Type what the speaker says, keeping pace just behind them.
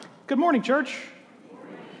Good morning, church.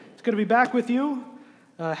 It's good to be back with you.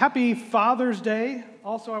 Happy Father's Day.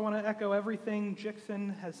 Also, I want to echo everything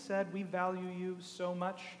Jixon has said. We value you so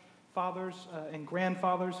much, fathers and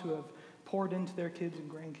grandfathers who have poured into their kids and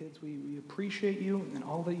grandkids. We appreciate you and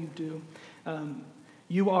all that you do.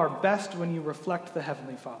 You are best when you reflect the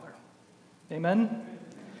Heavenly Father. Amen?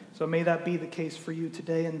 So may that be the case for you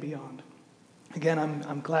today and beyond. Again,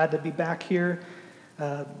 I'm glad to be back here.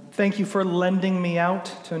 Thank you for lending me out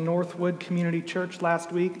to Northwood Community Church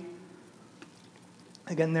last week.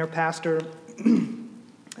 Again, their pastor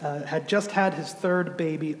had just had his third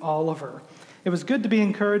baby, Oliver. It was good to be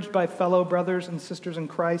encouraged by fellow brothers and sisters in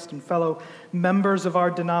Christ and fellow members of our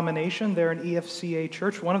denomination. They're an EFCA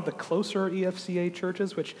church, one of the closer EFCA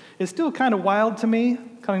churches, which is still kind of wild to me,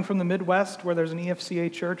 coming from the Midwest where there's an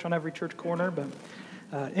EFCA church on every church corner. But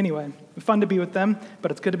anyway, fun to be with them, but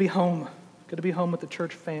it's good to be home. Good to be home with the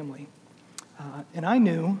church family. And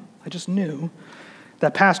I just knew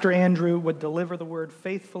that Pastor Andrew would deliver the word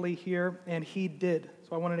faithfully here, and he did.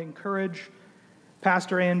 So I wanted to encourage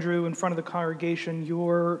Pastor Andrew in front of the congregation.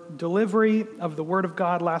 Your delivery of the word of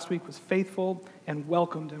God last week was faithful and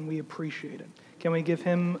welcomed, and we appreciate it. Can we give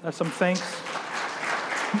him some thanks?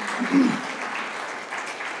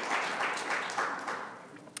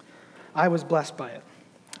 I was blessed by it,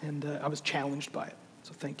 and I was challenged by it,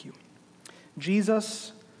 so thank you.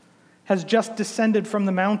 Jesus has just descended from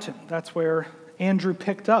the mountain. That's where Andrew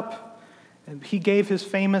picked up. And he gave his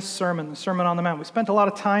famous sermon, the Sermon on the Mount. We spent a lot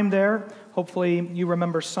of time there. Hopefully you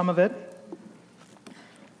remember some of it.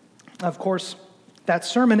 Of course, that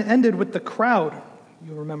sermon ended with the crowd,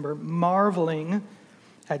 you remember, marveling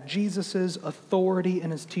at Jesus' authority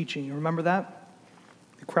and his teaching. You remember that?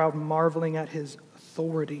 The crowd marveling at his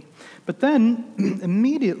authority. But then,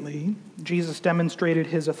 immediately, Jesus demonstrated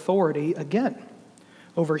his authority again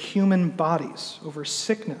over human bodies, over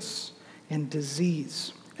sickness and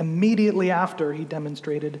disease. Immediately after, he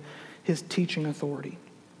demonstrated his teaching authority.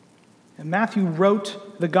 And Matthew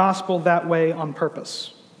wrote the gospel that way on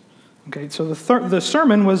purpose. Okay, so the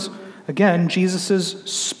sermon was, again, Jesus'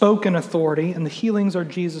 spoken authority, and the healings are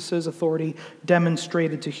Jesus' authority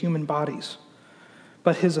demonstrated to human bodies.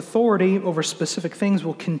 But his authority over specific things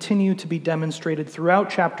will continue to be demonstrated throughout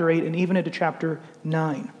chapter 8 and even into chapter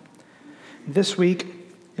 9. This week,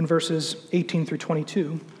 in verses 18 through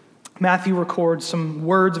 22, Matthew records some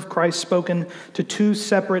words of Christ spoken to two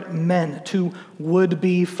separate men, two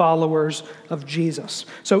would-be followers of Jesus.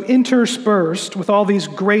 So interspersed with all these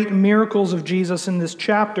great miracles of Jesus in this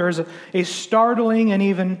chapter is a startling and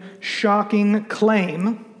even shocking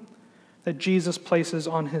claim that Jesus places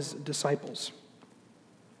on his disciples.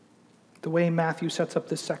 The way Matthew sets up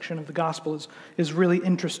this section of the gospel is really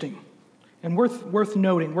interesting and worth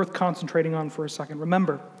noting, worth concentrating on for a second.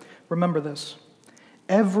 Remember this.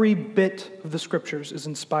 Every bit of the scriptures is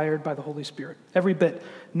inspired by the Holy Spirit. Every bit.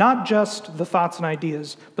 Not just the thoughts and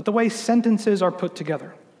ideas, but the way sentences are put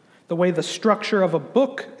together. The way the structure of a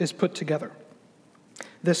book is put together.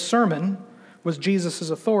 This sermon was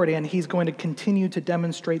Jesus' authority, and he's going to continue to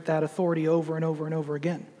demonstrate that authority over and over and over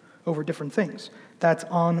again, over different things. That's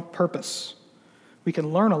on purpose. We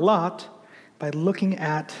can learn a lot by looking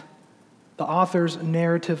at the author's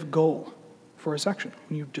narrative goal for a section.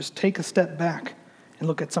 When you just take a step back and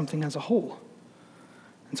look at something as a whole.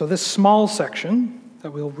 And so this small section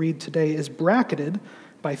that we'll read today is bracketed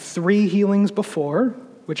by 3 healings before,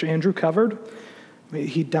 which Andrew covered.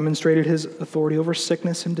 He demonstrated his authority over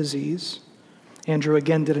sickness and disease. Andrew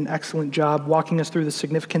again did an excellent job walking us through the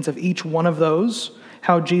significance of each one of those,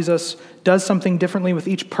 how Jesus does something differently with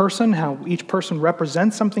each person, how each person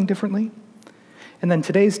represents something differently. And then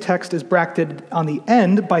today's text is bracketed on the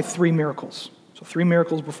end by 3 miracles. So 3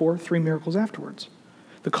 miracles before, 3 miracles afterwards.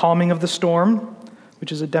 The calming of the storm,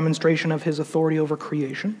 which is a demonstration of his authority over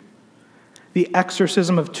creation. The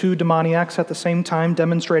exorcism of 2 demoniacs at the same time,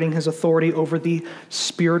 demonstrating his authority over the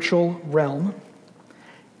spiritual realm.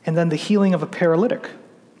 And then the healing of a paralytic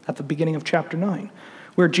at the beginning of chapter 9,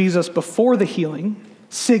 where Jesus, before the healing,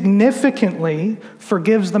 significantly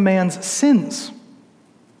forgives the man's sins,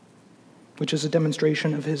 which is a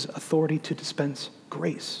demonstration of his authority to dispense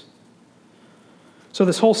grace. So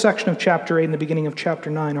this whole section of chapter 8 and the beginning of chapter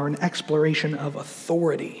 9 are an exploration of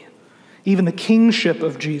authority, even the kingship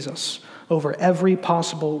of Jesus over every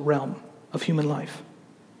possible realm of human life.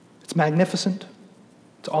 It's magnificent.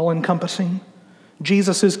 It's all-encompassing.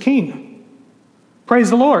 Jesus is king. Praise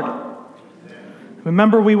the Lord.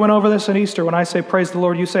 Remember, we went over this at Easter. When I say praise the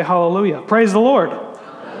Lord, you say hallelujah. Praise the Lord.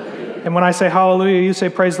 Hallelujah. And when I say hallelujah, you say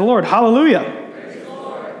praise the Lord. Hallelujah. Praise the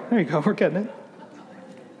Lord. There you go. We're getting it.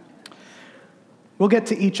 We'll get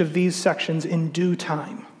to each of these sections in due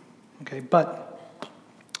time. Okay, but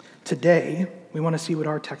today we want to see what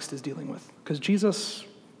our text is dealing with, because Jesus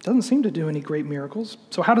doesn't seem to do any great miracles.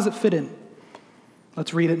 So how does it fit in?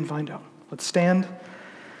 Let's read it and find out. Let's stand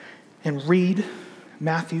and read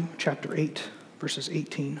Matthew chapter 8, verses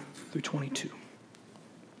 18 through 22.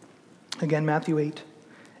 Again, Matthew 8,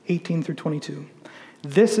 18 through 22.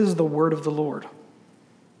 This is the word of the Lord.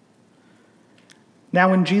 Now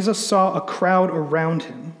when Jesus saw a crowd around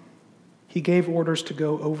him, he gave orders to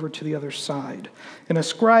go over to the other side. And a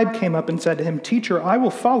scribe came up and said to him, "Teacher, I will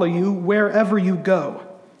follow you wherever you go."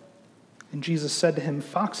 And Jesus said to him,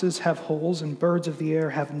 "Foxes have holes and birds of the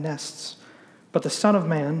air have nests, but the Son of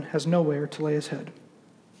Man has nowhere to lay his head."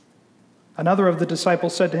 Another of the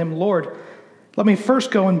disciples said to him, "Lord, let me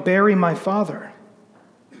first go and bury my father."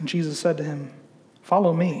 And Jesus said to him,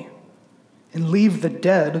 "Follow me, and leave the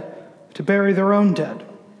dead to bury their own dead."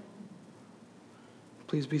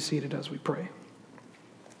 Please be seated as we pray.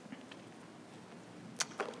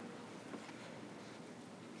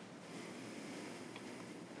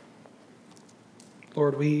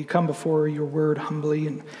 Lord, we come before your word humbly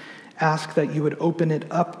and ask that you would open it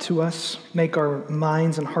up to us, make our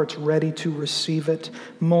minds and hearts ready to receive it,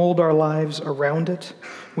 mold our lives around it.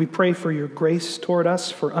 We pray for your grace toward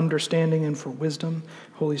us, for understanding and for wisdom.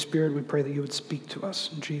 Holy Spirit, we pray that you would speak to us.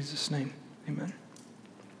 In Jesus' name, amen.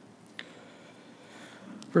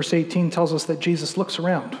 Verse 18 tells us that Jesus looks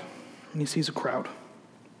around and he sees a crowd.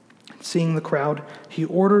 Seeing the crowd, he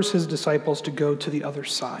orders his disciples to go to the other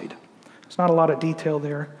side. There's not a lot of detail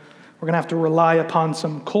there. We're going to have to rely upon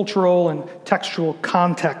some cultural and textual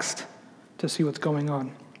context to see what's going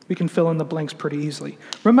on. We can fill in the blanks pretty easily.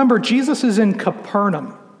 Remember, Jesus is in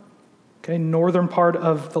Capernaum, okay, northern part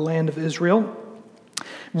of the land of Israel.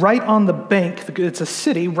 Right on the bank, it's a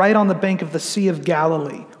city right on the bank of the Sea of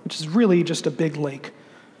Galilee, which is really just a big lake.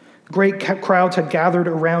 Great crowds had gathered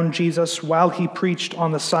around Jesus while he preached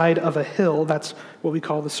on the side of a hill. That's what we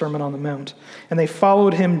call the Sermon on the Mount. And they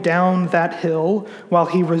followed him down that hill while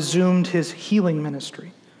he resumed his healing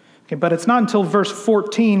ministry. Okay, but it's not until verse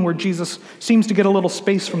 14 where Jesus seems to get a little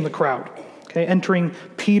space from the crowd. Okay, entering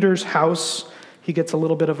Peter's house, he gets a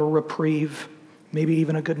little bit of a reprieve, maybe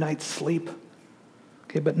even a good night's sleep.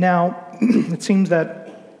 Okay, but now it seems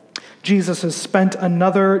that Jesus has spent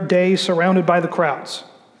another day surrounded by the crowds.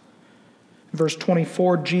 Verse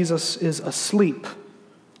 24, Jesus is asleep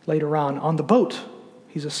later on the boat.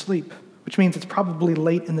 He's asleep, which means it's probably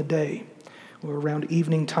late in the day or around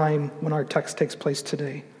evening time when our text takes place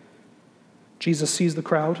today. Jesus sees the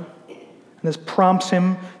crowd, and this prompts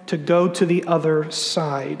him to go to the other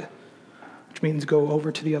side, which means go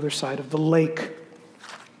over to the other side of the lake.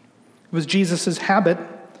 It was Jesus' habit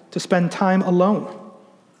to spend time alone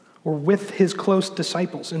or with his close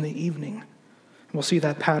disciples in the evening. We'll see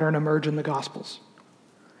that pattern emerge in the Gospels.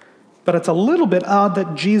 But it's a little bit odd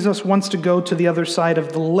that Jesus wants to go to the other side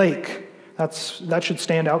of the lake. That should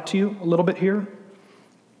stand out to you a little bit here.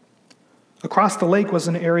 Across the lake was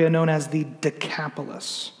an area known as the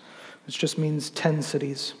Decapolis, which just means 10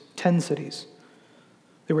 cities. 10 cities.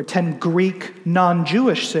 There were 10 Greek,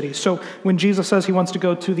 non-Jewish cities. So when Jesus says he wants to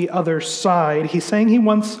go to the other side, he's saying he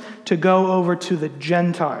wants to go over to the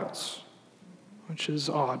Gentiles, which is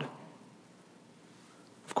odd.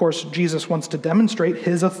 Of course, Jesus wants to demonstrate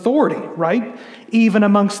his authority, right? Even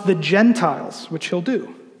amongst the Gentiles, which he'll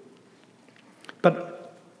do.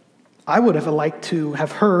 But I would have liked to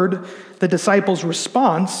have heard the disciples'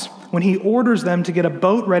 response when he orders them to get a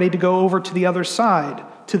boat ready to go over to the other side,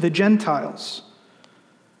 to the Gentiles.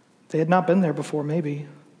 They had not been there before, maybe.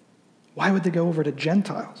 Why would they go over to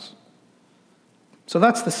Gentiles? So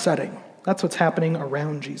that's the setting. That's what's happening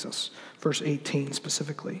around Jesus, verse 18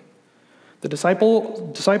 specifically. The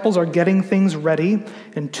disciples are getting things ready,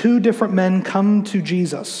 and two different men come to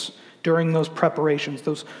Jesus during those preparations,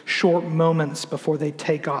 those short moments before they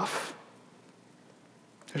take off.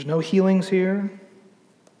 There's no healings here,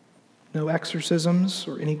 no exorcisms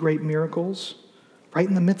or any great miracles, right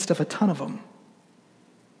in the midst of a ton of them.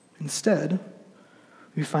 Instead,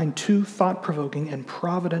 we find two thought-provoking and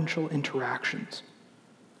providential interactions.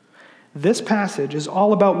 This passage is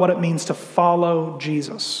all about what it means to follow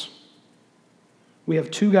Jesus. We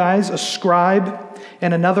have two guys, a scribe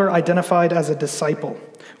and another identified as a disciple.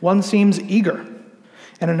 One seems eager,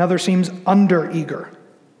 and another seems under-eager.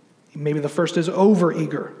 Maybe the first is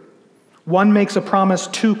over-eager. One makes a promise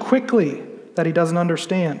too quickly that he doesn't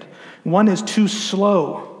understand. One is too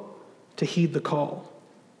slow to heed the call.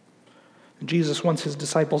 Jesus wants his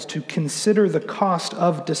disciples to consider the cost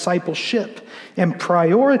of discipleship and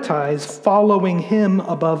prioritize following him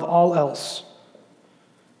above all else.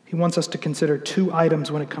 He wants us to consider two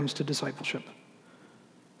items when it comes to discipleship.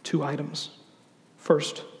 two items.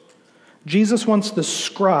 First, Jesus wants the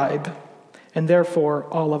scribe, and therefore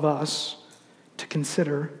all of us, to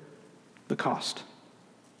consider the cost.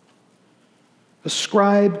 The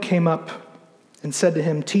scribe came up and said to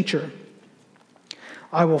him, "Teacher,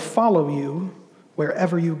 I will follow you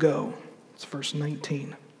wherever you go." It's verse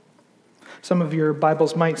 19. Some of your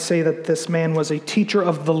Bibles might say that this man was a teacher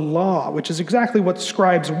of the law, which is exactly what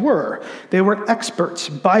scribes were. They were experts,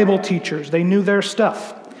 Bible teachers. They knew their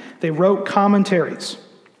stuff. They wrote commentaries.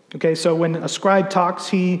 Okay, so when a scribe talks,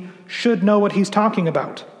 he should know what he's talking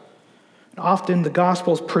about. Often the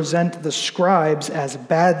Gospels present the scribes as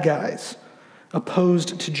bad guys,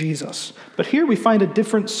 opposed to Jesus. But here we find a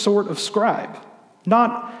different sort of scribe.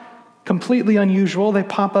 Not completely unusual. They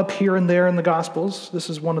pop up here and there in the Gospels.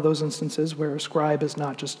 This is one of those instances where a scribe is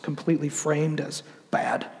not just completely framed as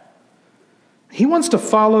bad. He wants to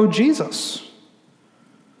follow Jesus.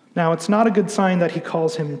 Now, it's not a good sign that he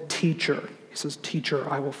calls him teacher. He says, "Teacher,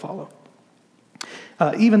 I will follow."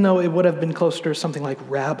 Even though it would have been closer to something like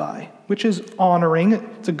rabbi, which is honoring.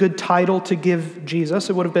 It's a good title to give Jesus.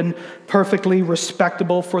 It would have been perfectly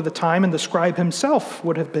respectable for the time, and the scribe himself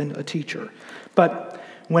would have been a teacher. But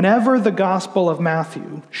whenever the Gospel of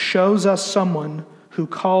Matthew shows us someone who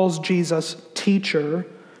calls Jesus teacher,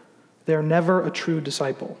 they're never a true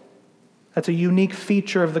disciple. That's a unique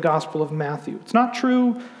feature of the Gospel of Matthew. It's not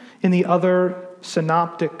true in the other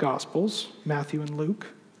synoptic Gospels, Matthew and Luke,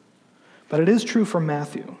 but it is true for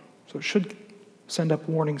Matthew, so it should send up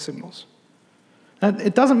warning signals. And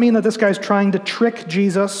it doesn't mean that this guy's trying to trick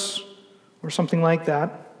Jesus or something like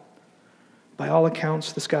that. By all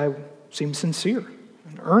accounts, this guy seems sincere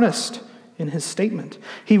and earnest in his statement.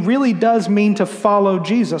 He really does mean to follow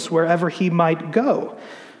Jesus wherever he might go,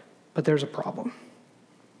 but there's a problem.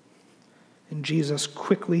 And Jesus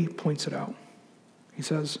quickly points it out. He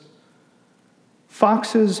says,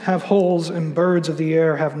 "Foxes have holes and birds of the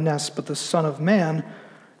air have nests, but the Son of Man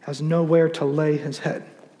has nowhere to lay his head."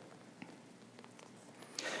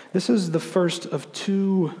 This is the first of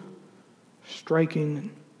two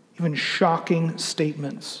striking, even shocking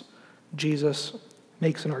statements Jesus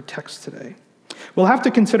makes in our text today. We'll have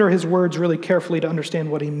to consider his words really carefully to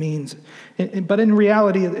understand what he means. But in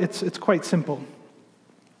reality, it's quite simple.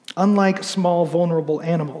 Unlike small, vulnerable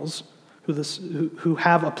animals who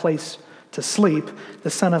have a place to sleep, the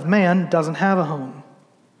Son of Man doesn't have a home.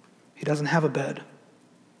 He doesn't have a bed.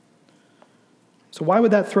 So why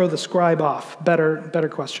would that throw the scribe off? Better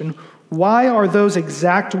question. Why are those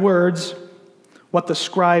exact words what the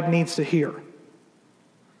scribe needs to hear?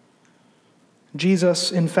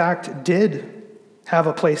 Jesus, in fact, did have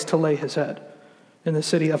a place to lay his head in the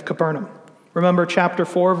city of Capernaum. Remember chapter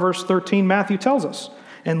 4, verse 13, Matthew tells us,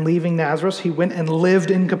 "And leaving Nazareth, he went and lived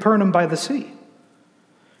in Capernaum by the sea."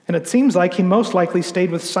 And it seems like he most likely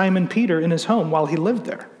stayed with Simon Peter in his home while he lived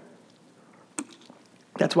there.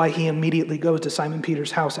 That's why he immediately goes to Simon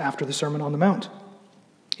Peter's house after the Sermon on the Mount.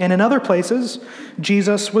 And in other places,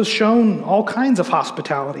 Jesus was shown all kinds of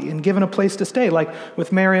hospitality and given a place to stay, like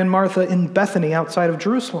with Mary and Martha in Bethany outside of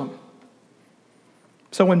Jerusalem.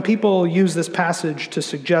 So when people use this passage to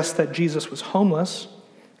suggest that Jesus was homeless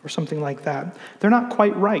or something like that, they're not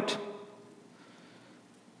quite right.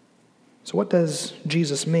 So what does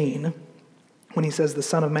Jesus mean when he says the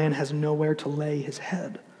Son of Man has nowhere to lay his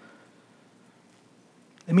head?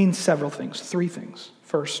 It means several things, three things.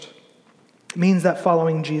 First, it means that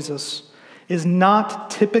following Jesus is not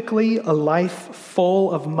typically a life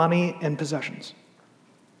full of money and possessions.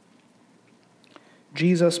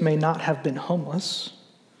 Jesus may not have been homeless,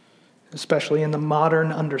 especially in the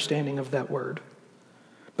modern understanding of that word,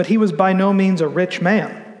 but he was by no means a rich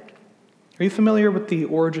man. Are you familiar with the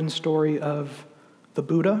origin story of the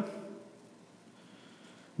Buddha?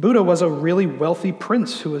 Buddha was a really wealthy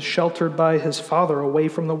prince who was sheltered by his father away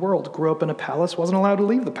from the world, grew up in a palace, wasn't allowed to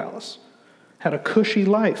leave the palace, had a cushy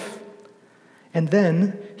life. And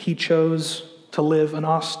then he chose to live an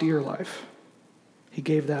austere life. He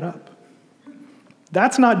gave that up.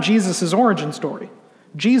 That's not Jesus' origin story.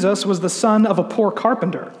 Jesus was the son of a poor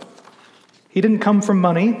carpenter. He didn't come from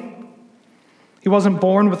money. He wasn't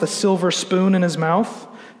born with a silver spoon in his mouth.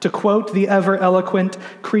 To quote the ever-eloquent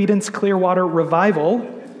Creedence Clearwater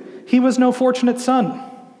Revival, he was no fortunate son.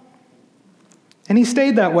 And he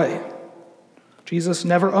stayed that way. Jesus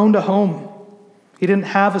never owned a home. He didn't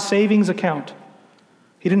have a savings account.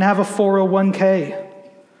 He didn't have a 401k.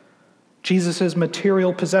 Jesus'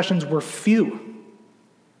 material possessions were few,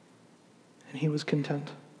 and he was content.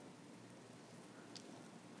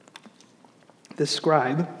 This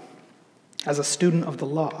scribe, as a student of the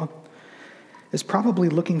law, is probably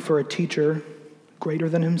looking for a teacher greater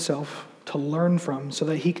than himself to learn from so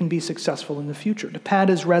that he can be successful in the future, to pad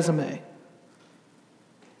his resume.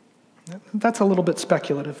 That's a little bit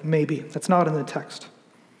speculative, maybe. That's not in the text.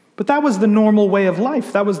 But that was the normal way of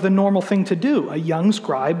life. That was the normal thing to do. A young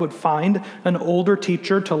scribe would find an older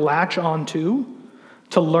teacher to latch onto,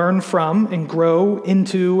 to learn from, and grow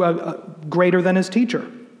into a greater than his teacher.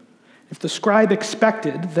 If the scribe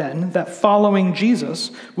expected, then, that following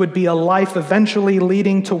Jesus would be a life eventually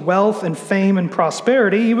leading to wealth and fame and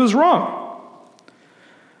prosperity, he was wrong.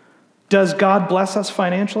 Does God bless us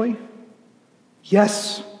financially?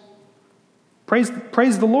 Yes.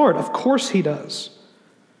 Praise the Lord. Of course he does.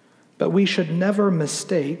 But we should never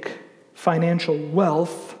mistake financial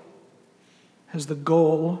wealth as the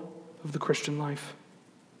goal of the Christian life.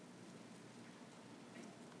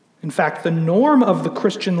 In fact, the norm of the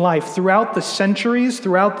Christian life throughout the centuries,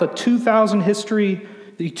 throughout the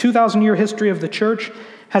 2,000-year history of the church,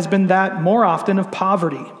 has been that more often of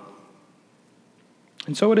poverty.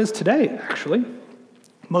 And so it is today, actually.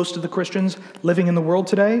 Most of the Christians living in the world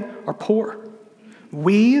today are poor.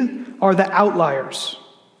 We are the outliers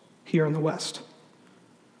here in the West.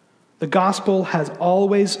 The gospel has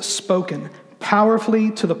always spoken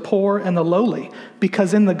powerfully to the poor and the lowly,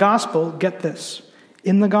 because in the gospel, get this,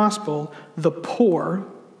 in the gospel, the poor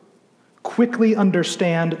quickly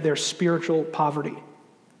understand their spiritual poverty.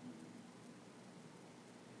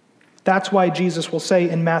 That's why Jesus will say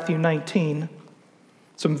in Matthew 19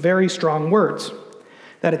 some very strong words,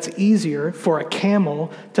 that it's easier for a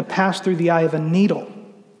camel to pass through the eye of a needle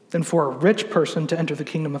than for a rich person to enter the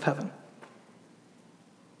kingdom of heaven.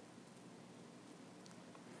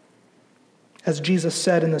 As Jesus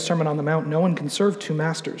said in the Sermon on the Mount, no one can serve two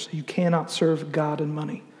masters. You cannot serve God and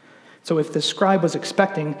money. So if the scribe was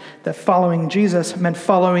expecting that following Jesus meant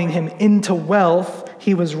following him into wealth,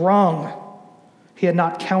 he was wrong. He had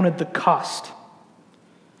not counted the cost.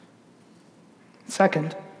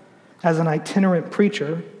 Second, as an itinerant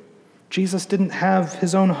preacher, Jesus didn't have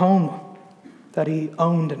his own home that he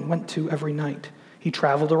owned and went to every night. He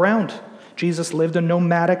traveled around. Jesus lived a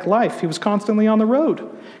nomadic life. He was constantly on the road.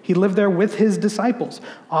 He lived there with his disciples,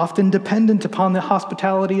 often dependent upon the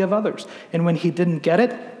hospitality of others. And when he didn't get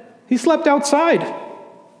it, he slept outside.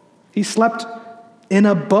 He slept in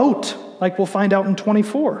a boat, like we'll find out in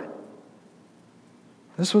 24.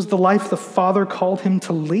 This was the life the Father called him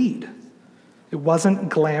to lead. It wasn't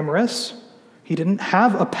glamorous. He didn't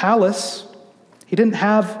have a palace. He didn't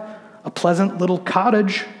have a pleasant little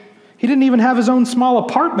cottage. He didn't even have his own small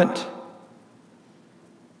apartment.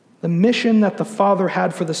 The mission that the Father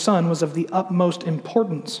had for the Son was of the utmost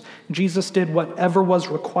importance. Jesus did whatever was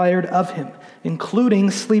required of him, including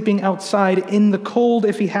sleeping outside in the cold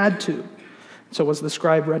if he had to. So was the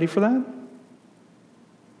scribe ready for that?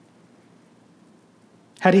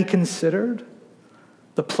 Had he considered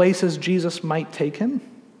the places Jesus might take him?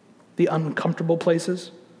 The uncomfortable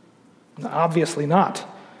places? Obviously not.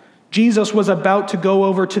 Jesus was about to go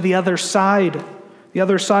over to the other side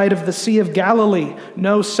of the Sea of Galilee.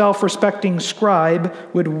 No self-respecting scribe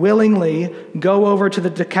would willingly go over to the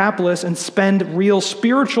Decapolis and spend real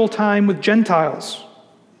spiritual time with Gentiles.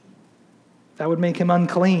 That would make him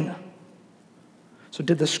unclean. So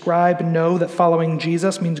did the scribe know that following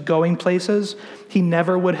Jesus means going places he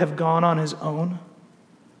never would have gone on his own?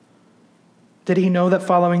 Did he know that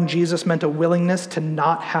following Jesus meant a willingness to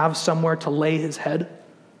not have somewhere to lay his head?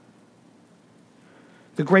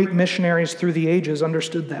 The great missionaries through the ages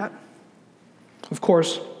understood that. Of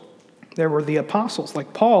course, there were the apostles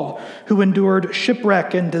like Paul, who endured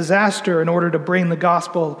shipwreck and disaster in order to bring the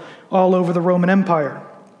gospel all over the Roman Empire.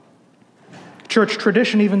 Church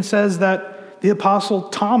tradition even says that the apostle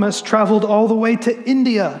Thomas traveled all the way to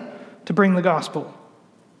India to bring the gospel.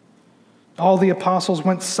 All the apostles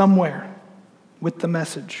went somewhere with the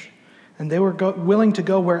message, and they were willing to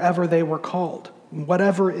go wherever they were called,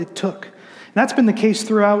 whatever it took. And that's been the case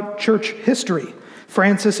throughout church history.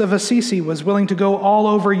 Francis of Assisi was willing to go all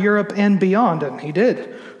over Europe and beyond, and he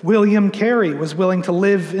did. William Carey was willing to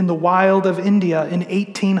live in the wild of India in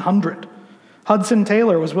 1800. Hudson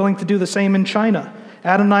Taylor was willing to do the same in China.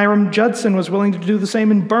 Adoniram Judson was willing to do the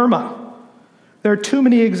same in Burma. There are too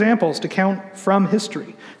many examples to count from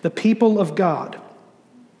history. The people of God,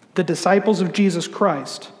 the disciples of Jesus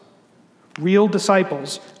Christ, real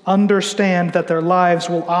disciples, understand that their lives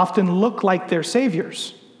will often look like their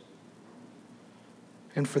Savior's.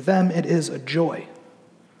 And for them, it is a joy.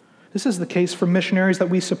 This is the case for missionaries that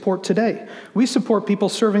we support today. We support people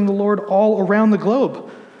serving the Lord all around the globe,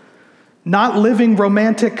 not living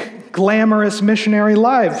romantic, glamorous missionary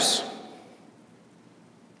lives.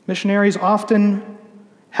 Missionaries often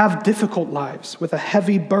have difficult lives with a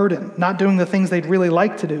heavy burden, not doing the things they'd really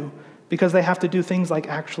like to do, because they have to do things like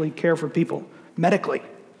actually care for people medically.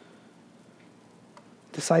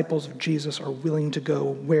 Disciples of Jesus are willing to go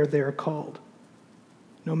where they are called,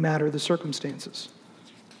 no matter the circumstances.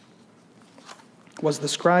 Was the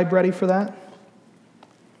scribe ready for that?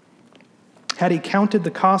 Had he counted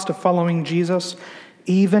the cost of following Jesus,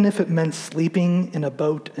 even if it meant sleeping in a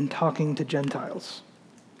boat and talking to Gentiles?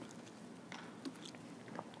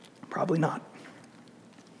 Probably not.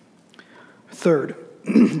 Third,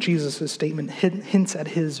 Jesus' statement hints at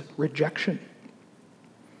his rejection.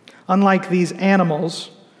 Unlike these animals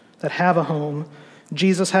that have a home,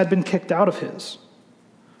 Jesus had been kicked out of his.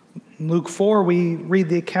 In Luke 4, we read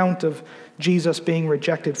the account of Jesus being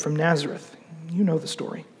rejected from Nazareth. You know the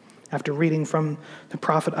story. After reading from the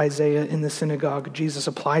prophet Isaiah in the synagogue, Jesus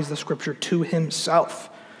applies the scripture to himself.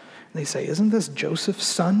 And they say, "Isn't this Joseph's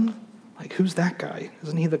son? Like, who's that guy?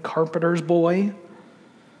 Isn't he the carpenter's boy?"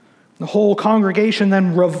 The whole congregation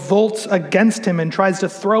then revolts against him and tries to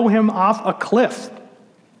throw him off a cliff.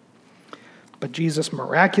 But Jesus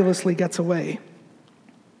miraculously gets away.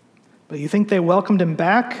 But you think they welcomed him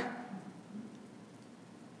back?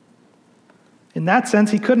 In that sense,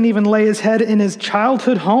 he couldn't even lay his head in his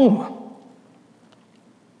childhood home.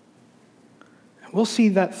 We'll see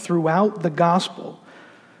that throughout the gospel,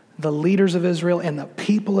 the leaders of Israel and the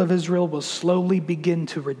people of Israel will slowly begin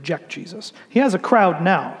to reject Jesus. He has a crowd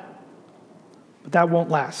now, but that won't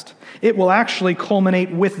last. It will actually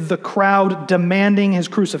culminate with the crowd demanding his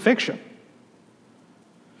crucifixion.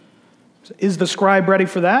 Is the scribe ready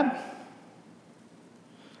for that?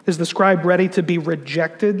 Is the scribe ready to be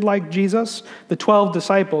rejected like Jesus? The 12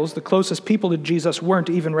 disciples, the closest people to Jesus, weren't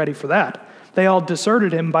even ready for that. They all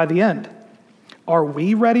deserted him by the end. Are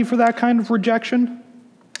we ready for that kind of rejection?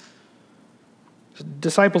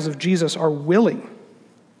 Disciples of Jesus are willing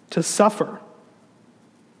to suffer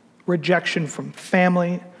rejection from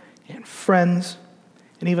family and friends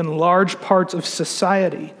and even large parts of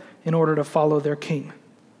society in order to follow their king.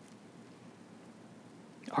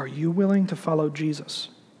 Are you willing to follow Jesus,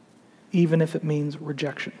 even if it means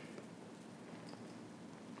rejection?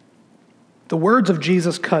 The words of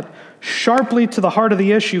Jesus cut sharply to the heart of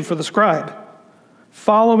the issue for the scribe.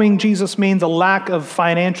 Following Jesus means a lack of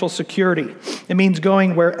financial security. It means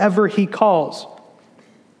going wherever he calls.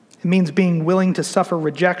 It means being willing to suffer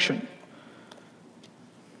rejection.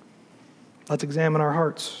 Let's examine our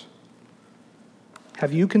hearts.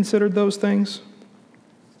 Have you considered those things?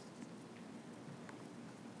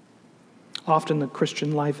 Often the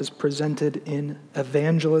Christian life is presented in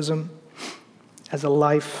evangelism as a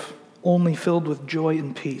life only filled with joy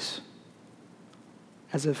and peace,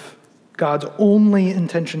 as if God's only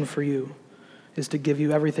intention for you is to give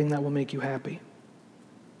you everything that will make you happy.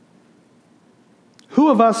 Who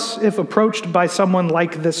of us, if approached by someone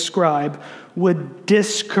like this scribe, would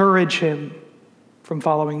discourage him from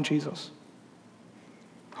following Jesus?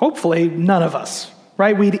 Hopefully, none of us,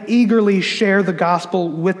 right? We'd eagerly share the gospel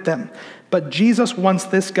with them. But Jesus wants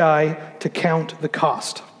this guy to count the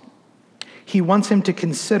cost. He wants him to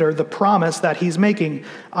consider the promise that he's making.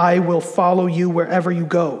 I will follow you wherever you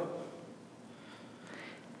go.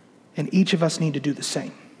 And each of us need to do the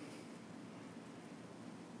same.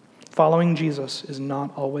 Following Jesus is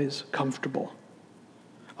not always comfortable.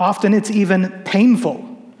 Often it's even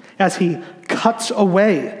painful as he cuts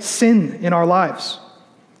away sin in our lives,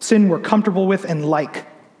 sin we're comfortable with and like.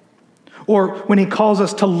 Or when he calls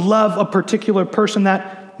us to love a particular person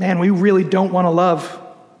that, man, we really don't want to love.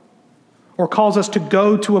 Or calls us to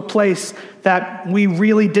go to a place that we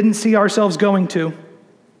really didn't see ourselves going to.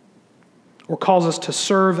 Or calls us to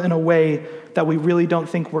serve in a way that we really don't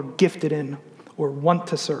think we're gifted in or want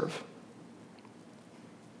to serve.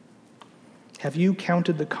 Have you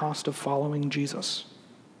counted the cost of following Jesus?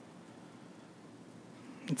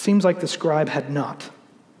 It seems like the scribe had not.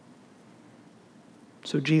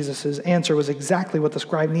 So Jesus' answer was exactly what the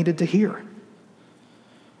scribe needed to hear.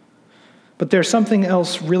 But there's something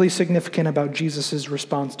else really significant about Jesus'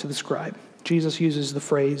 response to the scribe. Jesus uses the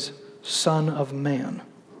phrase, Son of Man,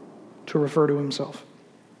 to refer to himself.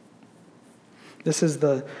 This is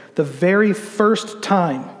the very first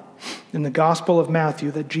time in the Gospel of Matthew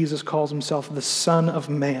that Jesus calls himself the Son of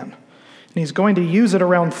Man. And he's going to use it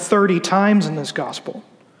around 30 times in this Gospel.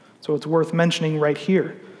 So it's worth mentioning right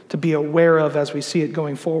here to be aware of as we see it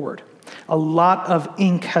going forward. A lot of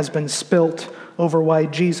ink has been spilt over why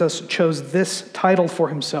Jesus chose this title for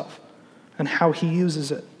himself and how he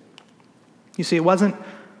uses it. You see, it wasn't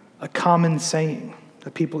a common saying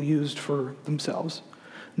that people used for themselves,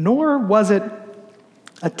 nor was it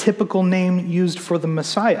a typical name used for the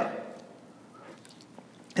Messiah,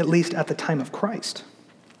 at least at the time of Christ.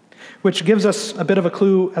 which gives us a bit of a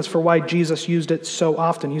clue as for why Jesus used it so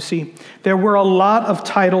often. You see, there were a lot of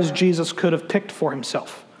titles Jesus could have picked for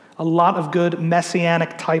himself, a lot of good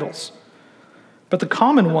messianic titles. But the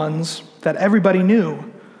common ones that everybody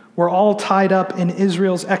knew were all tied up in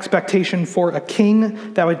Israel's expectation for a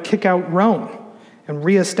king that would kick out Rome and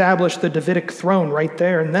reestablish the Davidic throne right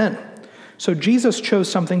there and then. So Jesus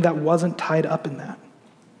chose something that wasn't tied up in that.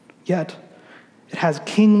 Yet, it has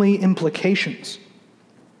kingly implications.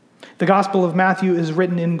 The Gospel of Matthew is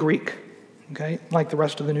written in Greek, okay, like the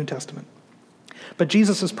rest of the New Testament. But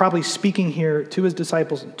Jesus is probably speaking here to his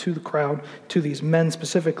disciples and to the crowd, to these men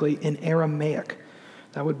specifically, in Aramaic.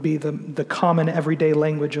 That would be the common everyday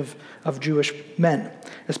language of Jewish men,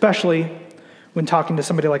 especially when talking to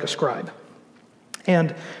somebody like a scribe.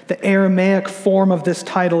 And the Aramaic form of this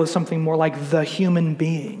title is something more like the human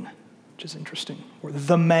being, which is interesting, or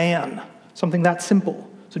the man, something that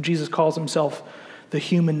simple. So Jesus calls himself the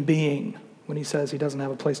human being when he says he doesn't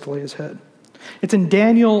have a place to lay his head. It's in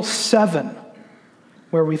Daniel 7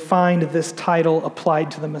 where we find this title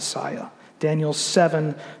applied to the Messiah. Daniel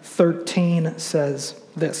 7:13 says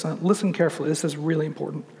this. Listen carefully. This is really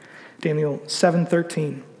important. Daniel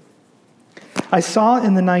 7:13. I saw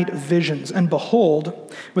in the night visions, and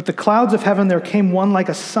behold, with the clouds of heaven there came one like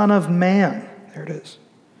a son of man. There it is.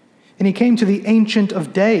 And he came to the Ancient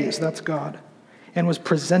of Days, that's God, and was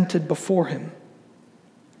presented before him.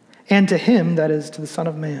 And to him, that is, to the Son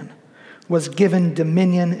of Man, was given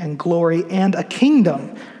dominion and glory and a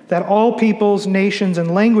kingdom that all peoples, nations,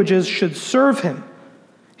 and languages should serve him.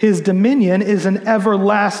 His dominion is an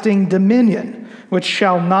everlasting dominion, which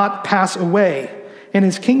shall not pass away, and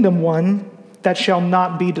his kingdom one that shall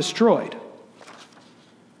not be destroyed.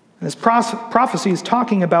 And this prophecy is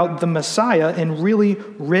talking about the Messiah in really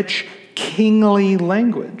rich, kingly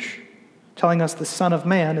language, telling us the Son of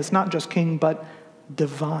Man is not just king, but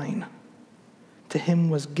divine. To him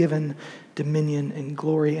was given dominion and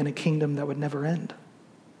glory and a kingdom that would never end.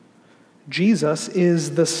 Jesus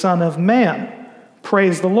is the Son of Man.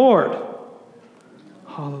 Praise the Lord.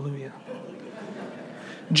 Hallelujah.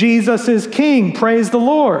 Jesus is King. Praise the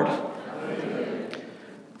Lord.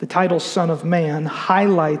 The title Son of Man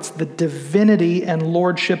highlights the divinity and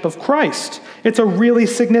lordship of Christ. It's a really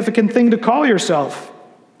significant thing to call yourself,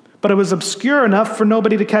 but it was obscure enough for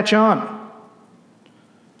nobody to catch on.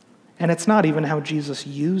 And it's not even how Jesus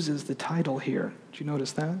uses the title here. Did you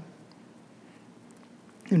notice that?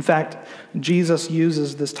 In fact, Jesus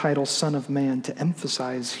uses this title, Son of Man, to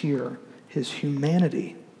emphasize here his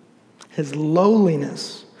humanity, his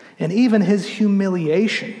lowliness, and even his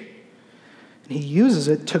humiliation. And he uses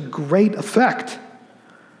it to great effect.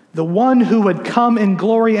 The one who would come in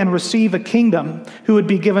glory and receive a kingdom, who would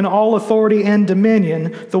be given all authority and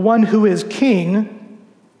dominion, the one who is king,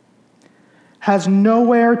 has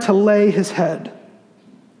nowhere to lay his head.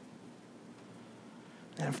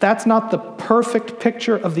 And if that's not the perfect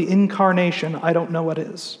picture of the incarnation, I don't know what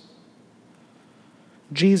is.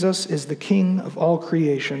 Jesus is the King of all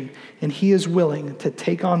creation, and he is willing to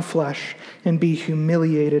take on flesh and be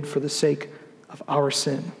humiliated for the sake of our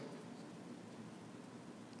sin.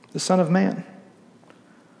 The Son of Man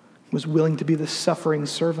was willing to be the suffering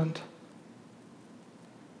servant.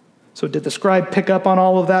 So did the scribe pick up on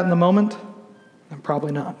all of that in the moment?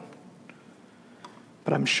 Probably not.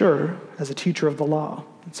 But I'm sure, as a teacher of the law,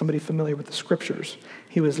 and somebody familiar with the scriptures,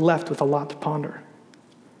 he was left with a lot to ponder.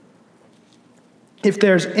 If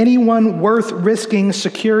there's anyone worth risking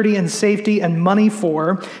security and safety and money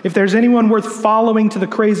for, if there's anyone worth following to the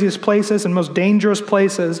craziest places and most dangerous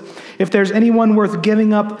places, if there's anyone worth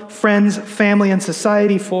giving up friends, family, and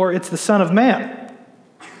society for, it's the Son of Man.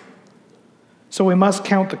 So we must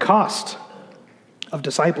count the cost of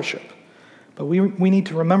discipleship. But we need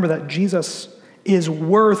to remember that Jesus is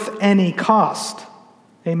worth any cost.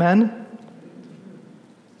 Amen?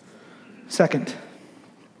 Second,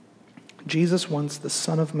 Jesus wants the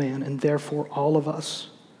Son of Man, and therefore all of us,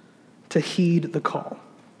 to heed the call.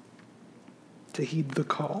 To heed the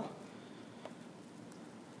call.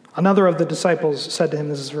 Another of the disciples said to him,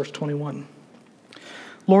 this is verse 21,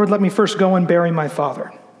 Lord, let me first go and bury my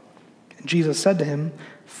father. And Jesus said to him,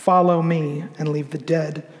 follow me and leave the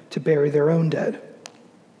dead to bury their own dead.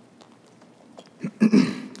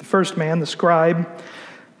 The first man, the scribe,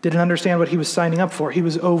 didn't understand what he was signing up for. He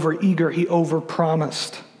was overeager. He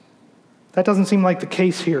overpromised. That doesn't seem like the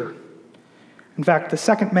case here. In fact, the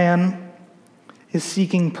second man is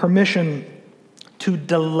seeking permission to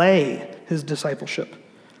delay his discipleship.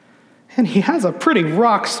 And he has a pretty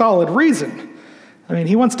rock-solid reason. I mean,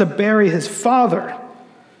 he wants to bury his father.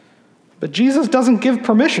 But Jesus doesn't give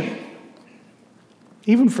permission,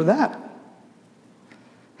 even for that.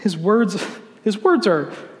 His words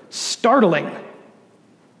are startling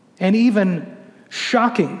and even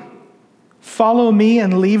shocking. Follow me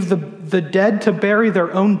and leave the dead to bury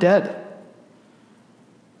their own dead.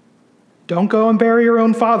 Don't go and bury your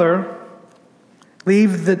own father.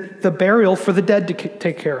 Leave the burial for the dead to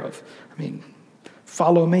take care of. I mean,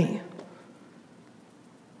 follow me.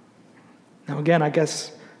 Now again,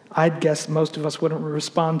 I'd guess most of us wouldn't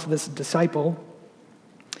respond to this disciple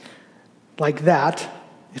like that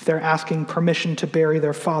if they're asking permission to bury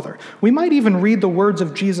their father. We might even read the words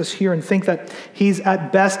of Jesus here and think that he's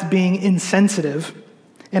at best being insensitive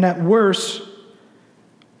and at worst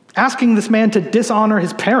asking this man to dishonor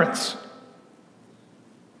his parents.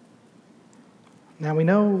 Now we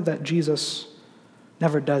know that Jesus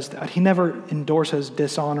never does that. He never endorses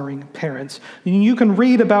dishonoring parents. You can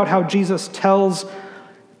read about how Jesus tells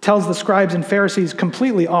the scribes and Pharisees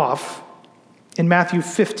completely off in Matthew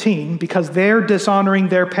 15 because they're dishonoring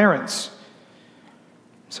their parents.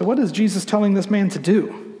 So what is Jesus telling this man to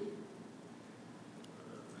do?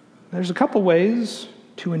 There's a couple ways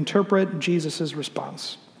to interpret Jesus'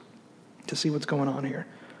 response to see what's going on here.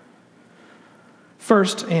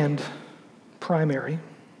 First, and primary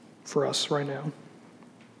for us right now,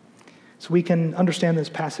 so we can understand this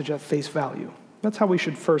passage at face value. That's how we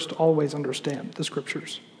should first always understand the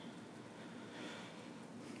scriptures.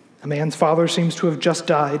 A man's father seems to have just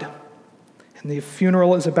died, and the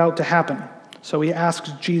funeral is about to happen. So he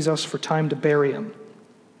asks Jesus for time to bury him.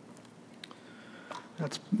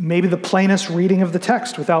 That's maybe the plainest reading of the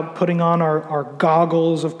text without putting on our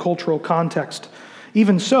goggles of cultural context.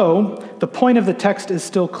 Even so, the point of the text is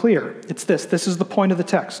still clear. It's this. This is the point of the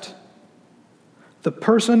text. The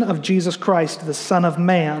person of Jesus Christ, the Son of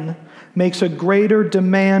Man, makes a greater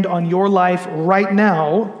demand on your life right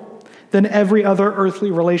now than every other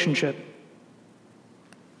earthly relationship.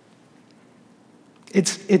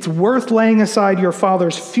 It's worth laying aside your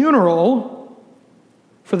father's funeral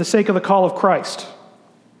for the sake of the call of Christ.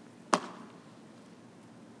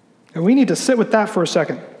 And we need to sit with that for a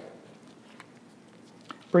second.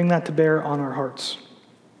 Bring that to bear on our hearts.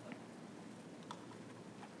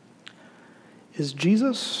 Is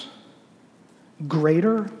Jesus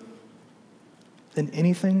greater than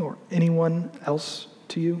anything or anyone else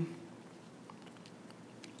to you?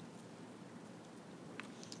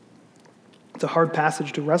 It's a hard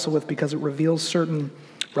passage to wrestle with because it reveals certain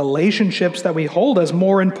relationships that we hold as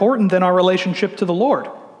more important than our relationship to the Lord.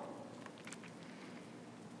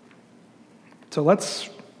 So let's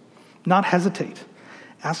not hesitate.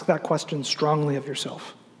 Ask that question strongly of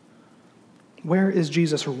yourself. Where is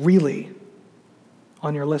Jesus really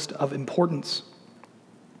on your list of importance?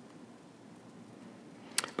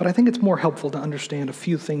 But I think it's more helpful to understand a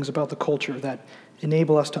few things about the culture that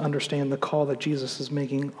enable us to understand the call that Jesus is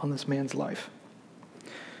making on this man's life.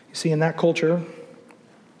 You see, in that culture,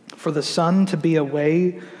 for the son to be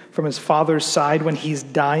away from his father's side when he's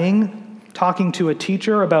dying, talking to a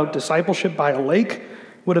teacher about discipleship by a lake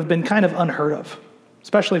would have been kind of unheard of,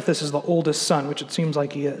 especially if this is the oldest son, which it seems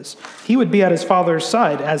like he is. He would be at his father's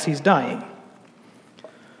side as he's dying.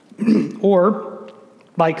 Or,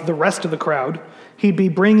 like the rest of the crowd, he'd be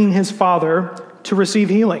bringing his father to receive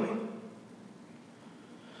healing.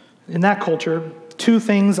 In that culture, two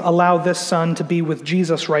things allow this son to be with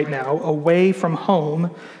Jesus right now, away from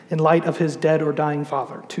home in light of his dead or dying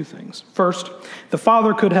father. Two things. First, the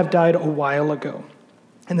father could have died a while ago,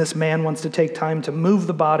 and this man wants to take time to move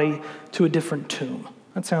the body to a different tomb.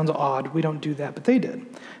 That sounds odd. We don't do that, but they did.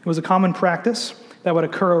 It was a common practice that would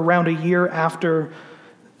occur around a year after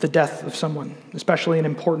the death of someone, especially an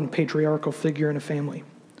important patriarchal figure in a family.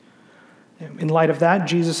 In light of that,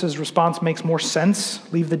 Jesus' response makes more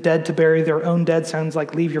sense. Leave the dead to bury their own dead sounds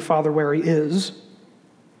like leave your father where he is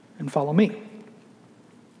and follow me.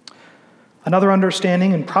 Another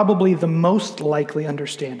understanding, and probably the most likely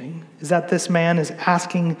understanding, is that this man is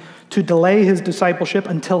asking to delay his discipleship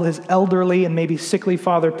until his elderly and maybe sickly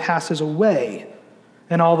father passes away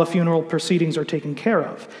and all the funeral proceedings are taken care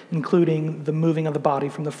of, including the moving of the body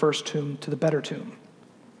from the first tomb to the better tomb.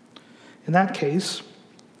 In that case,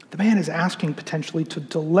 the man is asking potentially to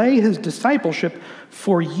delay his discipleship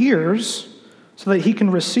for years so that he can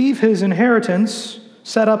receive his inheritance,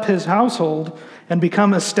 set up his household, and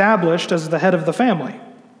become established as the head of the family.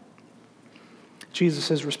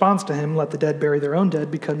 Jesus' response to him, let the dead bury their own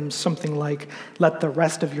dead, becomes something like, let the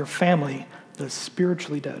rest of your family, the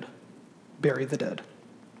spiritually dead, bury the dead.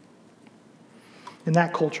 In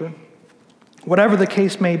that culture, whatever the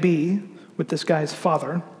case may be with this guy's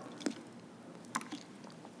father,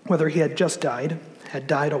 whether he had just died, had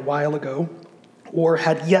died a while ago, or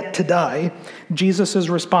had yet to die, Jesus'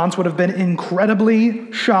 response would have been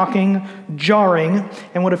incredibly shocking, jarring,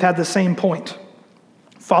 and would have had the same point.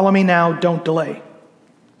 Follow me now, don't delay.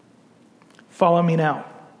 Follow me now,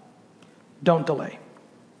 don't delay.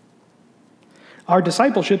 Our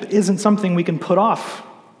discipleship isn't something we can put off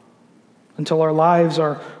until our lives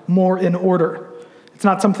are more in order. It's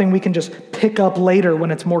not something we can just pick up later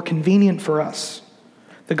when it's more convenient for us.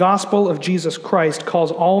 The gospel of Jesus Christ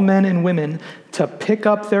calls all men and women to pick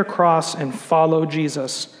up their cross and follow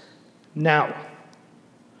Jesus now.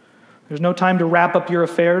 There's no time to wrap up your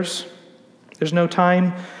affairs. There's no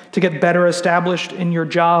time to get better established in your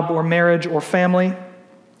job or marriage or family.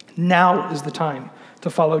 Now is the time to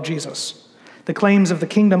follow Jesus. The claims of the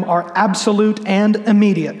kingdom are absolute and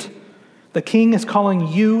immediate. The King is calling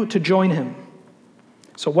you to join him.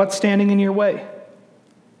 So what's standing in your way?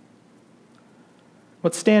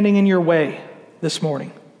 What's standing in your way this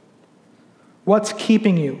morning? What's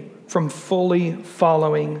keeping you from fully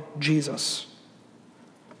following Jesus?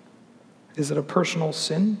 Is it a personal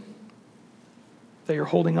sin that you're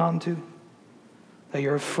holding on to, that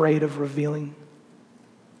you're afraid of revealing?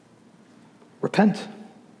 Repent.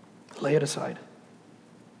 Lay it aside.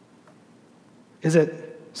 Is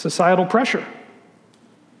it societal pressure?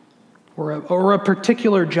 Or a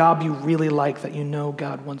particular job you really like that you know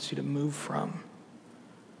God wants you to move from?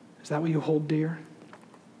 Is that what you hold dear?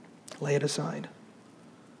 Lay it aside.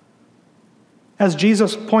 As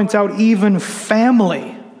Jesus points out, even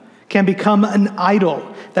family can become an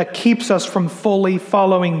idol that keeps us from fully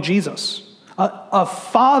following Jesus. A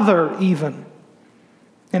father even.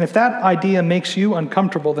 And if that idea makes you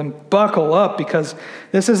uncomfortable, then buckle up, because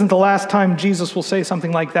this isn't the last time Jesus will say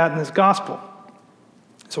something like that in his gospel.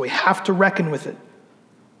 So we have to reckon with it.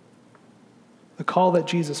 The call that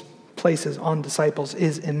Jesus places on disciples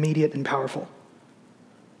is immediate and powerful.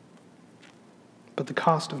 But the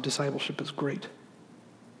cost of discipleship is great.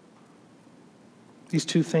 These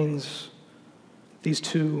two things, these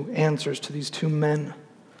two answers to these two men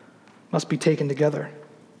must be taken together.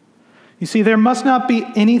 You see, there must not be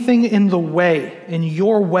anything in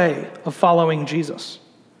your way of following Jesus.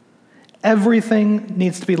 Everything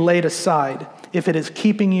needs to be laid aside if it is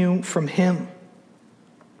keeping you from him.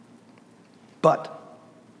 But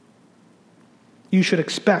you should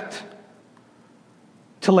expect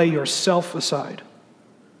to lay yourself aside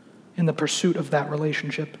in the pursuit of that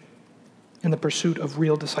relationship, in the pursuit of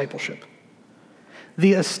real discipleship.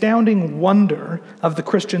 The astounding wonder of the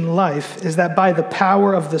Christian life is that by the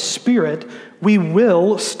power of the Spirit, we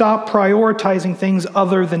will stop prioritizing things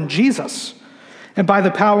other than Jesus. And by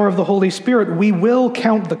the power of the Holy Spirit, we will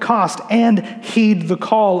count the cost and heed the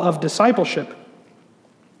call of discipleship.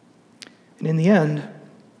 And in the end,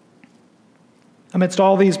 amidst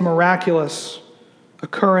all these miraculous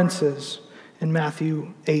occurrences in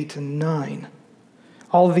Matthew 8 and 9,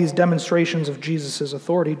 all of these demonstrations of Jesus'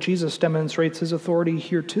 authority, Jesus demonstrates his authority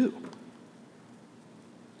here too.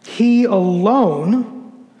 He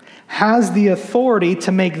alone has the authority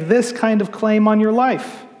to make this kind of claim on your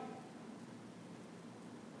life.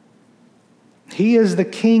 He is the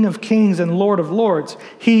King of kings and Lord of lords.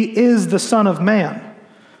 He is the Son of Man.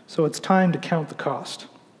 So it's time to count the cost.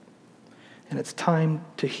 And it's time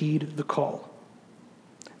to heed the call.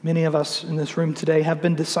 Many of us in this room today have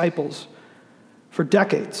been disciples for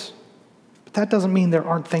decades. But that doesn't mean there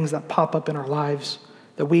aren't things that pop up in our lives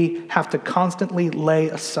that we have to constantly lay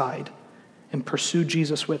aside and pursue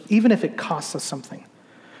Jesus with, even if it costs us something.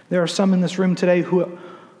 There are some in this room today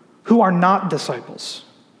who are not disciples,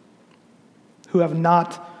 who have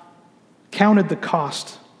not counted the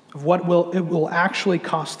cost of what it will actually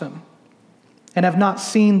cost them, and have not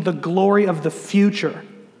seen the glory of the future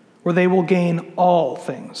where they will gain all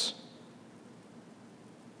things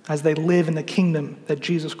as they live in the kingdom that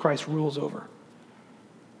Jesus Christ rules over.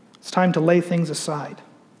 It's time to lay things aside.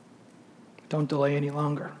 Don't delay any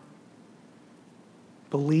longer.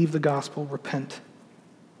 Believe the gospel, repent,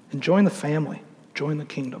 and join the family, join the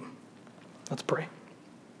kingdom. Let's pray.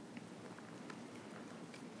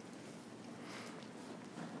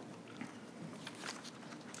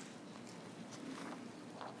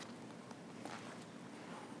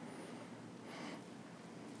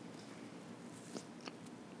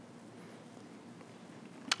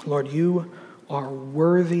 Lord, you are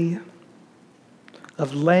worthy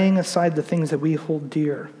of laying aside the things that we hold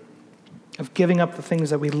dear, of giving up the things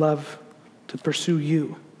that we love to pursue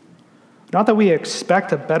you. Not that we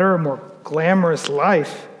expect a better, more glamorous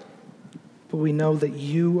life, but we know that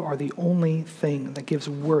you are the only thing that gives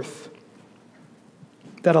worth.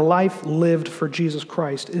 That a life lived for Jesus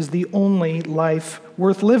Christ is the only life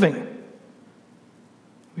worth living.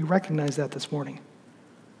 We recognize that this morning.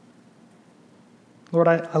 Lord,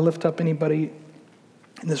 I lift up anybody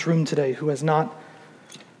in this room today who has not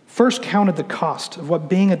first counted the cost of what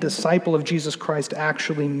being a disciple of Jesus Christ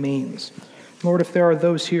actually means. Lord, if there are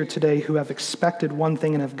those here today who have expected one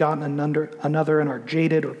thing and have gotten another and are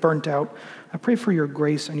jaded or burnt out, I pray for your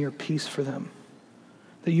grace and your peace for them,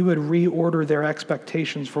 that you would reorder their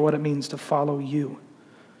expectations for what it means to follow you,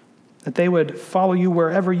 that they would follow you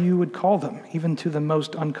wherever you would call them, even to the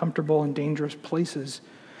most uncomfortable and dangerous places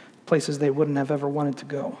they wouldn't have ever wanted to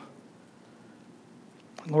go.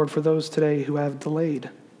 Lord, for those today who have delayed,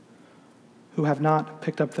 who have not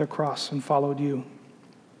picked up their cross and followed you,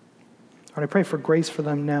 Lord, I pray for grace for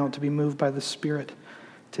them now to be moved by the Spirit,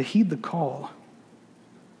 to heed the call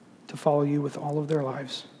to follow you with all of their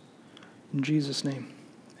lives. In Jesus' name,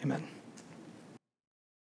 amen.